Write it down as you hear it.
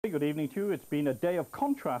good evening to you. It's been a day of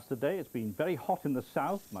contrast today. It's been very hot in the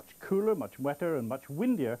south, much cooler, much wetter and much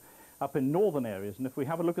windier up in northern areas. And if we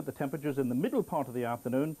have a look at the temperatures in the middle part of the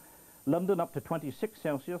afternoon, London up to 26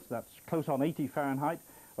 Celsius, that's close on 80 Fahrenheit.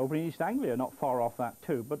 Over in East Anglia, not far off that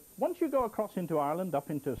too. But once you go across into Ireland, up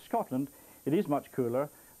into Scotland, it is much cooler.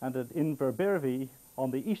 And at Inverbervie,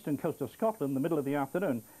 on the eastern coast of Scotland, the middle of the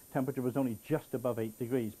afternoon, temperature was only just above 8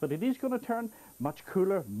 degrees. But it is going to turn much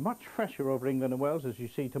cooler, much fresher over England and Wales, as you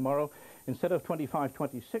see tomorrow. Instead of 25,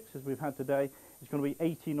 26 as we've had today, it's going to be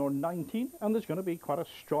 18 or 19, and there's going to be quite a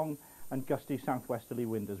strong and gusty southwesterly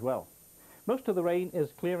wind as well. Most of the rain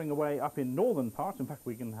is clearing away up in northern parts. In fact,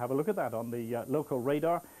 we can have a look at that on the local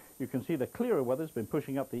radar. You can see the clearer weather's been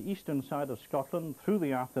pushing up the eastern side of Scotland through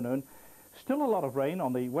the afternoon. Still a lot of rain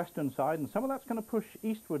on the western side, and some of that's going to push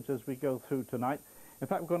eastwards as we go through tonight. In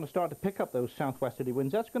fact, we're going to start to pick up those southwesterly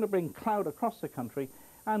winds. That's going to bring cloud across the country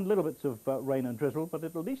and little bits of rain and drizzle, but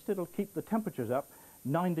at least it'll keep the temperatures up.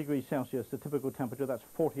 9 degrees Celsius, the typical temperature, that's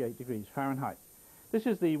 48 degrees Fahrenheit. This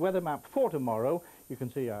is the weather map for tomorrow. You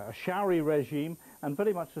can see a showery regime and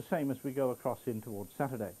very much the same as we go across in towards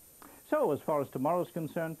Saturday. So, as far as tomorrow's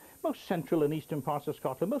concerned, most central and eastern parts of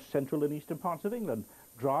Scotland, most central and eastern parts of England,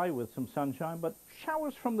 dry with some sunshine, but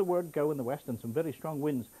showers from the word go in the west and some very strong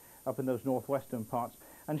winds up in those northwestern parts,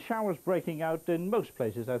 and showers breaking out in most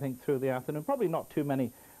places, I think, through the afternoon. Probably not too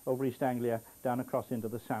many over East Anglia down across into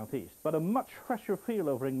the southeast, but a much fresher feel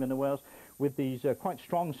over England and Wales with these quite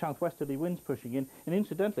strong southwesterly winds pushing in, and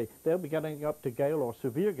incidentally, they'll be getting up to gale or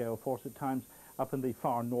severe gale force at times up in the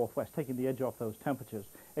far northwest, taking the edge off those temperatures,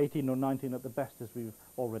 18 or 19 at the best as we've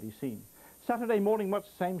already seen. Saturday morning, much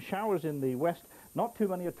the same, showers in the west, not too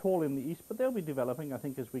many at all in the east, but they'll be developing, I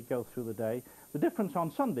think, as we go through the day. The difference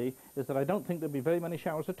on Sunday is that I don't think there'll be very many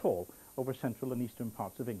showers at all over central and eastern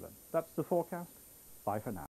parts of England. That's the forecast. Bye for now.